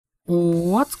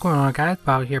What's going on, guys?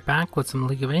 About here back with some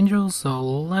League of Angels, so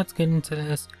let's get into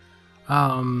this.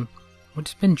 We've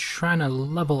just been trying to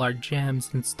level our gems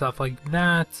and stuff like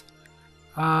that.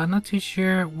 Not too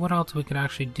sure what else we could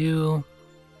actually do.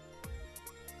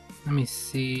 Let me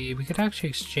see, we could actually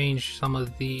exchange some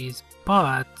of these,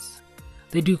 but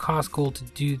they do cost gold to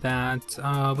do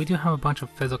that. We do have a bunch of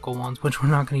physical ones, which we're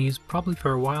not going to use probably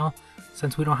for a while,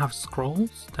 since we don't have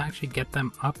scrolls to actually get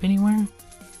them up anywhere.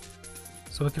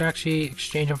 So we could actually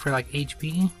exchange them for like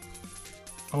HP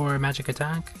or magic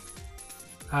attack.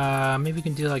 Maybe we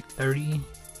can do like 30.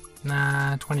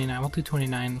 Nah, 29. We'll do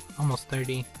 29. Almost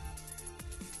 30.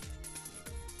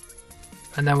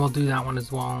 And then we'll do that one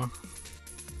as well.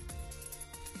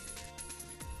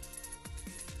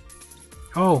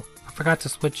 Oh, I forgot to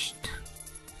switch.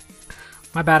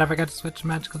 My bad, I forgot to switch to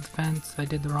magical defense. I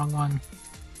did the wrong one.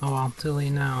 Oh well, too late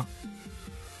now.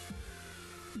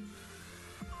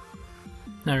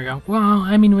 There we go. Well,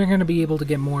 I mean, we're going to be able to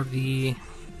get more of the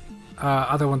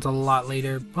other ones a lot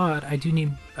later, but I do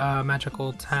need magical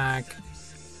attack.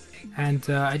 And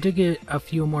I did get a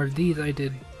few more of these. I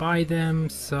did buy them,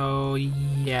 so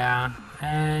yeah.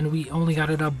 And we only got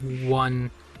it up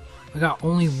one. We got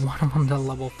only one of them to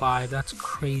level 5. That's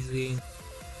crazy.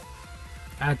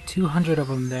 I had 200 of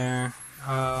them there.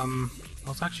 I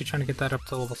was actually trying to get that up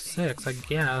to level 6, I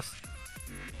guess.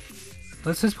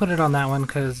 Let's just put it on that one,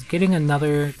 because getting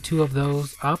another 2 of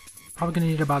those up, probably going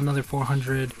to need about another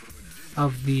 400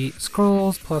 of the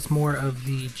scrolls, plus more of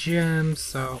the gems.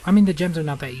 So, I mean, the gems are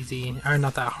not that easy, are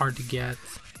not that hard to get.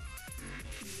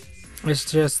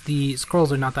 It's just the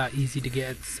scrolls are not that easy to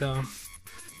get, so...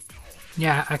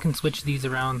 yeah, I can switch these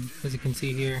around, as you can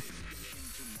see here.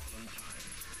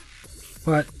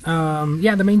 But,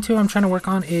 yeah, the main 2 I'm trying to work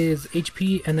on is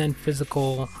HP and then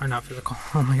physical, or not physical,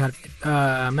 oh my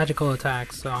god, magical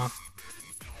attack, so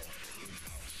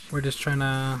we're just trying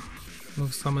to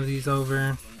move some of these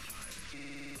over.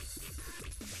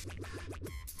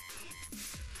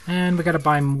 And we gotta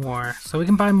buy more, so we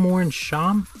can buy more in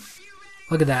Sham.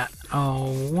 Look at that,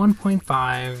 oh,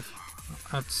 1.5,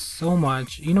 that's so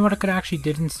much. You know what I could actually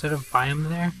did instead of buy them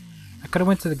there? I could have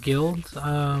went to the guild,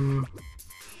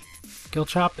 Guild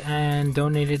shop and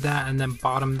donated that and then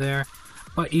bought them there,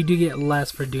 but you do get less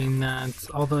for doing that,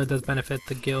 although it does benefit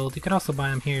the guild. You could also buy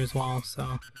them here as well,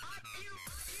 so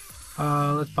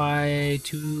let's buy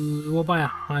we'll buy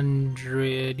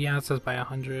 100. Yeah, it says buy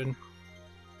 100.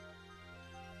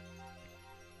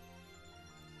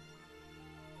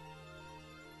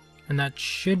 And that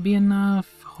should be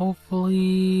enough, hopefully.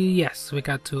 Yes, we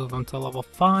got 2 of them to level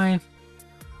 5.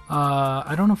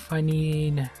 I don't know if I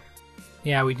need...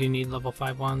 yeah, we do need level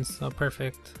 5 ones, so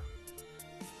perfect.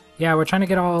 Yeah, we're trying to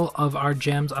get all of our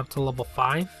gems up to level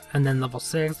 5, and then level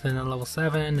 6, and then level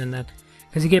 7, and then...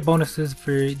 because you get bonuses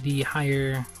for the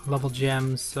higher level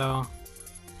gems, so...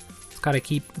 it's gotta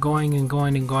keep going and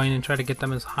going and going and try to get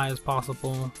them as high as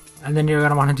possible. And then you're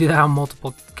gonna want to do that on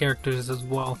multiple characters as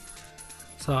well.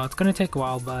 So it's gonna take a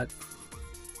while, but...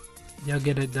 you'll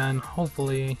get it done,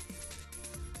 hopefully.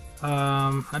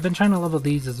 I've been trying to level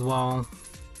these as well.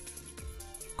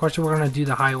 Of course, we're gonna do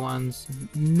the high ones.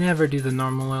 Never do the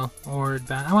normal or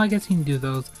advanced. Oh, I guess you can do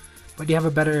those, but you have a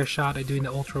better shot at doing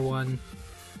the ultra one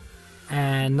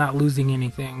and not losing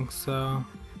anything. So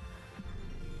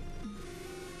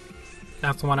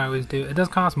that's the one I always do. It does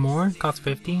cost more. It costs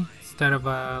 50 instead of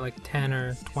like 10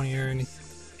 or 20 or any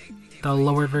the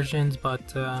lower versions,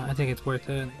 but I think it's worth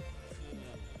it.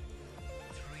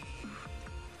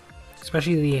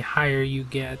 Especially the higher you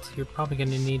get, you're probably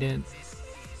gonna need it.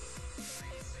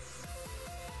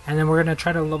 And then we're going to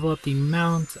try to level up the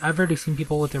mounts. I've already seen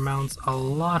people with their mounts a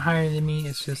lot higher than me.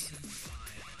 It's just...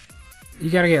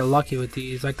 you gotta get lucky with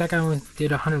these. Like that guy only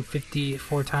did 150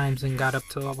 4 times and got up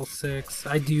to level 6.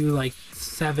 I do like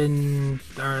 7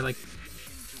 or like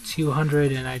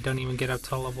 200 and I don't even get up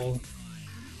to level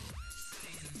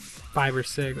 5 or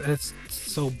 6. It's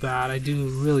so bad. I do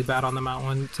really bad on the mount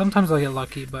one. Sometimes I'll get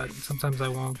lucky, but sometimes I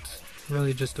won't. It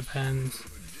really just depends.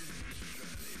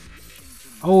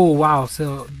 Oh wow,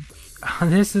 so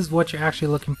this is what you're actually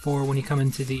looking for when you come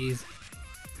into these.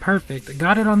 Perfect, I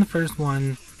got it on the first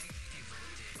one.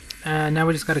 And now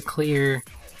we just gotta clear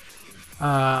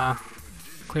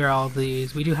clear all of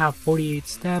these. We do have 48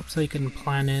 steps, so you can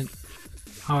plan it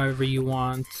however you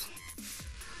want.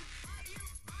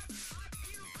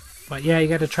 But yeah, you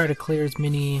gotta try to clear as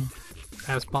many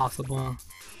as possible.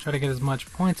 Try to get as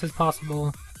much points as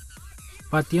possible.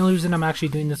 But the only reason I'm actually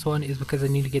doing this one is because I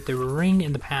need to get the ring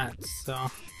and the pants,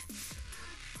 so...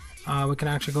 we can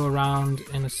actually go around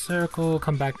in a circle,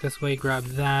 come back this way, grab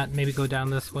that, maybe go down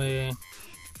this way.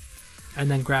 and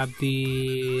then grab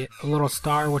the little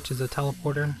star, which is a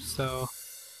teleporter. So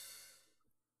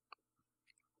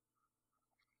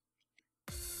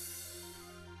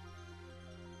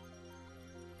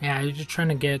yeah, you're just trying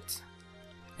to get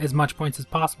as much points as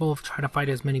possible, try to fight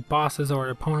as many bosses or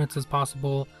opponents as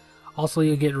possible. Also,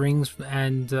 you get rings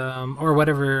and or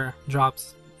whatever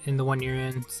drops in the one you're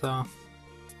in. So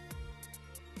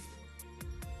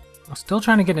I'm still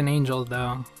trying to get an angel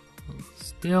though.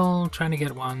 Still trying to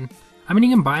get one. I mean,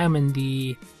 you can buy them in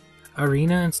the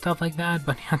arena and stuff like that,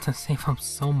 but you have to save up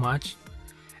so much.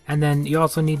 And then you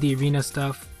also need the arena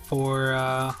stuff for,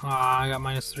 I got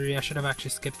 -3. I should have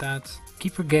actually skipped that.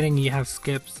 Keep forgetting you have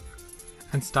skips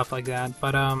and stuff like that.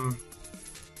 But,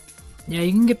 yeah,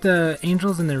 you can get the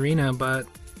angels in the arena, but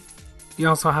you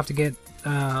also have to get,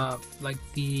 like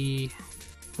the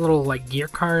little, like, gear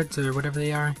cards or whatever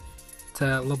they are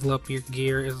to level up your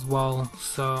gear as well.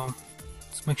 So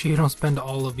just make sure you don't spend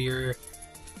all of your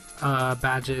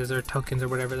badges or tokens or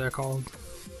whatever they're called.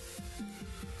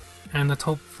 And let's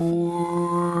hope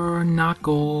for not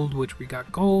gold, which we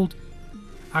got gold.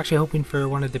 Actually hoping for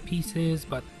one of the pieces,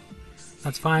 but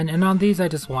that's fine. And on these I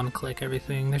just one-click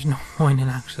everything. There's no point in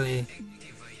actually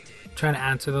trying to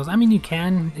answer those. I mean, you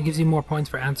can. It gives you more points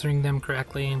for answering them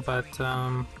correctly, but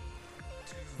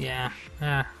yeah.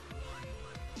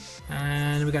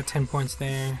 And we got 10 points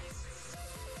there.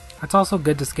 It's also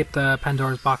good to skip the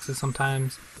Pandora's boxes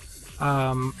sometimes.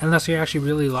 Unless you're actually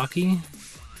really lucky.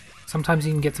 Sometimes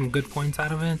you can get some good points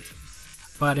out of it.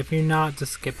 But if you're not,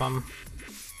 just skip them.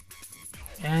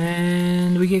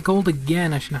 And we get gold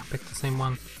again. I should not pick the same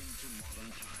one.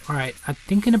 Alright, I'm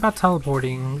thinking about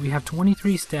teleporting. We have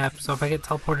 23 steps, so if I get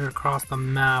teleported across the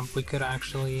map, we could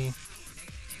actually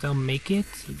still make it.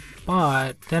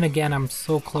 But then again, I'm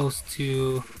so close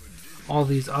to all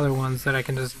these other ones that I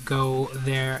can just go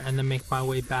there and then make my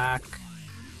way back.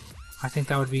 I think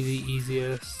that would be the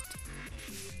easiest.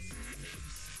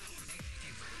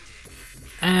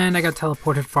 And I got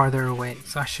teleported farther away,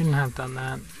 so I shouldn't have done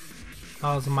that.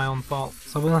 That was my own fault.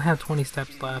 So we only have 20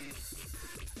 steps left.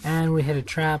 And we hit a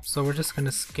trap, so we're just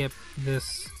gonna skip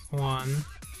this one.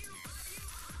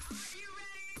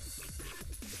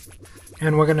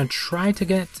 And we're gonna try to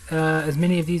get as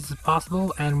many of these as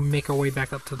possible and make our way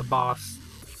back up to the boss.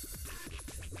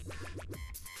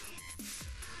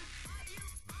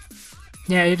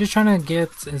 Yeah, you're just trying to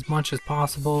get as much as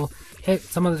possible. Hit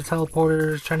some of the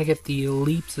teleporters, trying to get the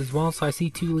leaps as well. So I see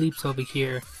 2 leaps over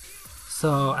here.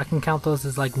 So I can count those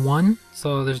as like 1.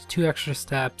 So there's 2 extra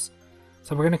steps.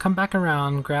 So we're gonna come back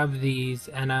around, grab these,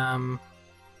 and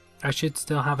I should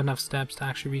still have enough steps to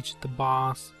actually reach the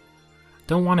boss.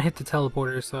 Don't want to hit the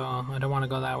teleporter, so I don't want to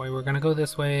go that way. We're gonna go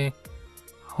this way.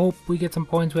 Hope we get some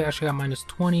points. We actually got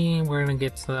 -20. We're gonna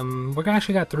get some. We're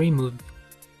actually got 3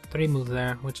 moves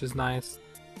there, which is nice.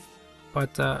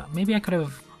 But maybe I could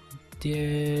have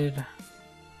did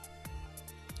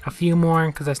a few more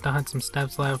because I still had some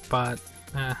steps left. But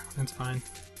that's fine.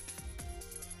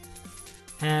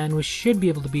 And we should be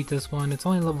able to beat this one. It's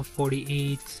only level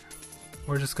 48.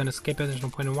 We're just gonna skip it. There's no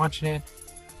point in watching it.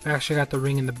 We actually got the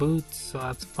ring and the boots, so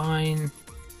that's fine.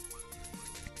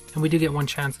 And we do get 1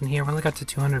 chance in here. We only got to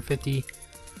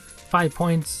 255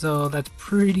 points, so that's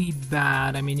pretty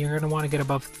bad. I mean, you're gonna want to get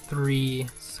above 3,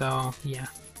 so yeah.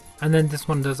 And then this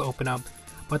one does open up.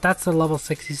 But that's the level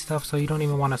 60 stuff, so you don't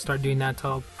even want to start doing that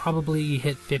till probably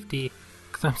hit 50.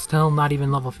 Because I'm still not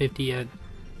even level 50 yet.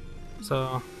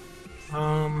 So,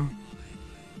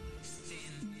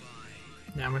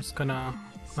 yeah, we're just gonna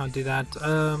not do that.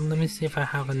 Let me see if I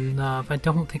have enough. I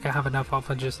don't think I have enough off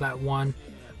of just that one.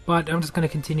 But I'm just gonna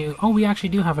continue. Oh, we actually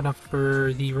do have enough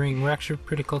for the ring. We're actually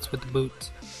pretty close with the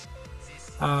boots.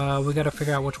 We gotta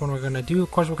figure out which one we're gonna do.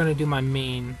 Of course, we're gonna do my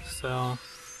main, so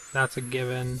that's a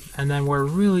given. And then we're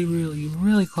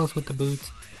really close with the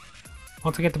boots.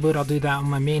 Once I get the boot, I'll do that on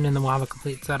my main, and then we'll have a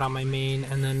complete set on my main.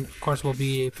 And then, of course, we'll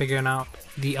be figuring out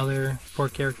the other 4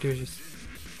 characters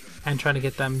and trying to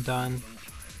get them done.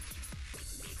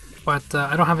 But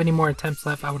I don't have any more attempts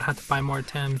left. I would have to buy more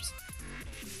attempts.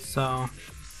 So,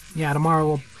 yeah, tomorrow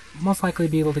we'll most likely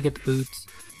be able to get the boots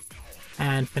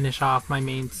and finish off my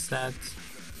main set.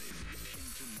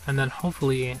 And then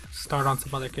hopefully start on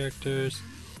some other characters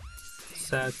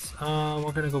sets.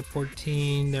 We're gonna go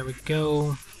 14. There we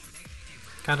go.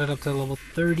 Got it up to level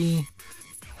 30.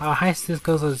 Highest this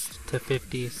goes is to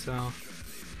 50, so.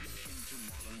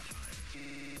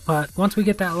 But once we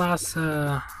get that last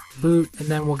boot, and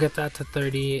then we'll get that to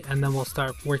 30, and then we'll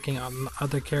start working on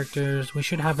other characters. We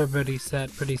should have everybody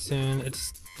set pretty soon.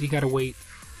 It's, you gotta wait,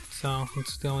 so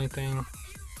that's the only thing.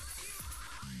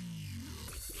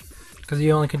 because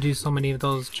you only can do so many of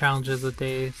those challenges a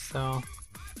day. So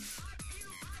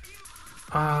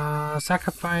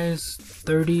sacrifice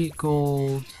 30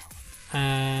 gold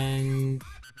and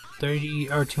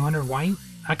 30 or 200 white.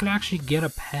 I could actually get a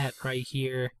pet right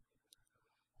here.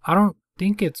 I don't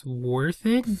think it's worth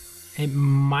it. It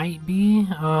might be.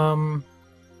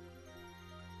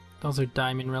 Those are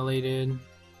diamond related.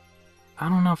 I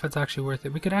don't know if it's actually worth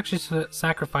it. We could actually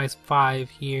sacrifice 5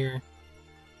 here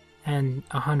and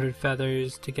 100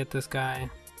 feathers to get this guy.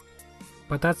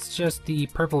 But that's just the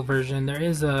purple version. There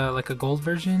is like a gold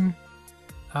version.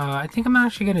 I think I'm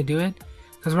actually gonna do it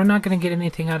because we're not gonna get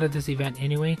anything out of this event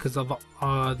anyway because of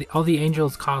all the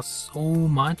angels cost so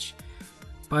much.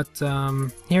 But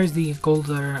here's the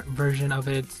golder version of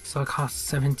it, so it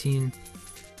costs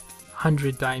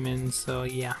 1700 diamonds. So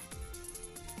yeah,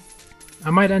 I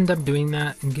might end up doing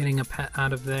that and getting a pet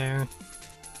out of there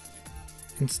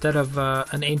instead of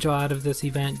an angel out of this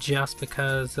event, just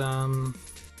because I'm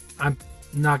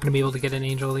not going to be able to get an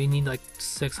angel. You need like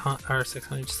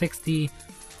 660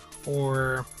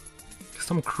 or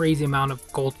some crazy amount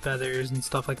of gold feathers and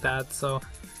stuff like that. So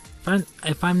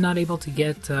if I'm not able to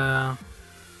get an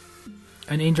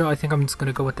angel, I think I'm just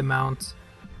going to go with the mount.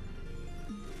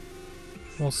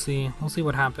 We'll see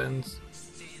what happens.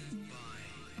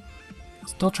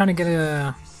 Still trying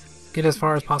to get as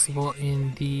far as possible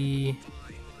in the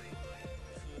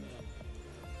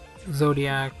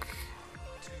Zodiac.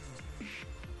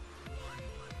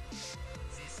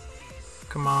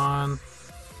 Come on.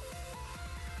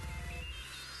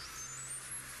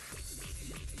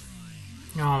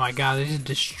 Oh my god, they just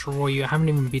destroy you. I haven't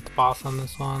even beat the boss on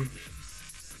this one.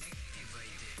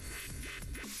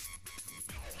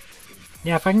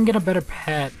 Yeah, if I can get a better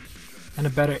pet and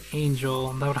a better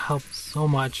angel, that would help so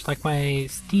much. Like, my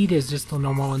steed is just the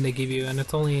normal one they give you, and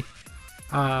it's only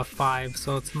 5,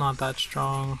 so it's not that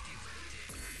strong.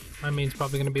 My main's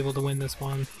probably going to be able to win this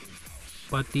one,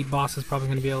 but the boss is probably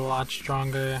going to be a lot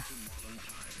stronger.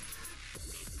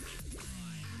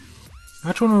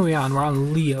 Which one are we on? We're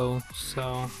on Leo,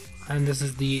 so, and this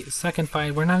is the second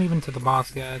fight. We're not even to the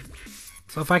boss yet.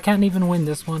 So if I can't even win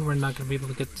this one, we're not going to be able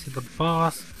to get to the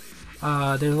boss.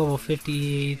 There's level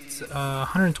 58,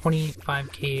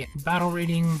 125k battle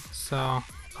rating, so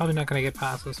probably not going to get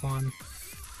past this one.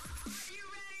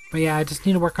 But yeah, I just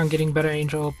need to work on getting better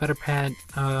angel, better pet,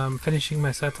 finishing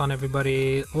my sets on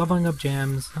everybody, leveling up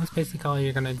gems. That's basically all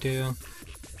you're going to do.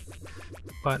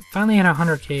 But finally at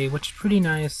 100k, which is pretty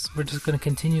nice. We're just going to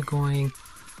continue going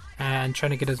and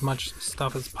trying to get as much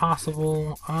stuff as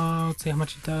possible. Let's see how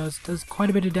much it does. It does quite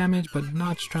a bit of damage, but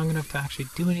not strong enough to actually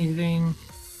do anything.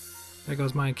 There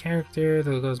goes my character,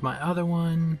 there goes my other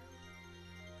one.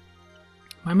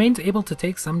 My main's able to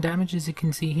take some damage, as you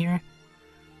can see here.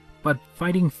 But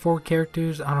fighting 4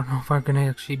 characters, I don't know if I'm going to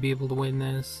actually be able to win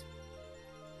this.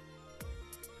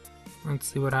 Let's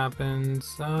see what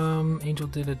happens. Angel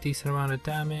did a decent amount of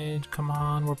damage. Come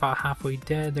on, we're about halfway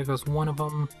dead. There goes one of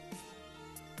them.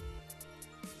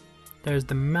 There's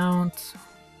the mount.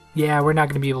 Yeah, we're not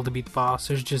going to be able to beat the boss.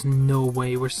 There's just no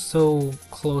way. We're so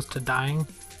close to dying.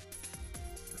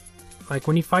 Like,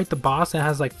 when you fight the boss, it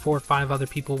has like 4 or 5 other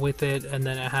people with it, and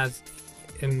then it has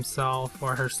himself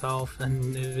or herself,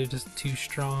 and they're just too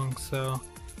strong. So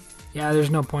yeah, there's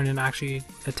no point in actually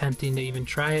attempting to even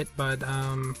try it, but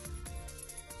I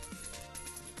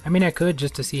mean, I could,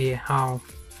 just to see how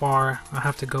far I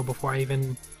have to go before I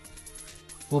even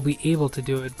will be able to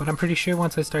do it, but I'm pretty sure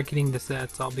once I start getting the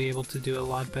sets, I'll be able to do a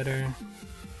lot better.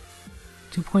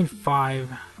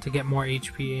 2.5 to get more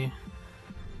HP.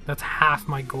 That's half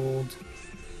my gold.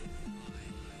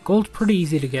 Gold's pretty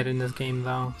easy to get in this game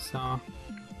though, so.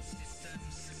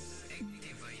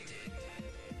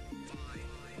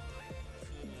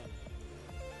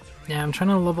 Yeah, I'm trying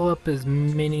to level up as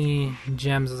many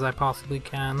gems as I possibly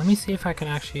can. Let me see if I can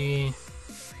actually...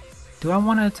 Do I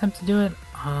want to attempt to do it?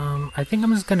 I think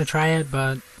I'm just going to try it,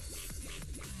 but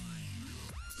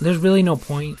there's really no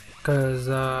point, because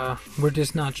we're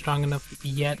just not strong enough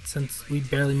yet since we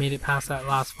barely made it past that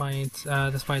last fight.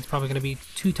 This fight's probably going to be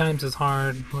 2 times as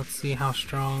hard. Let's see how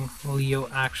strong Leo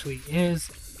actually is.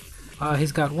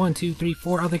 He's got 1, 2, 3,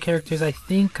 4 other characters, I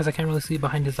think, because I can't really see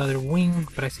behind his other wing,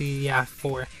 but I see, yeah,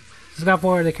 4. He's got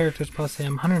 4 other characters plus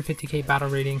him, 150k battle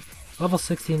rating, level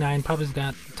 69, probably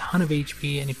got a ton of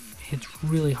HP, and he hits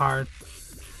really hard.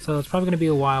 So it's probably going to be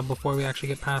a while before we actually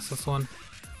get past this one.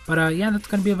 But yeah, that's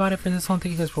going to be about it for this one.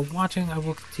 Thank you guys for watching. I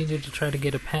will continue to try to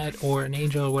get a pet or an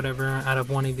angel or whatever out of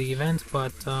one of the events,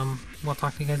 but we'll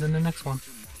talk to you guys in the next one.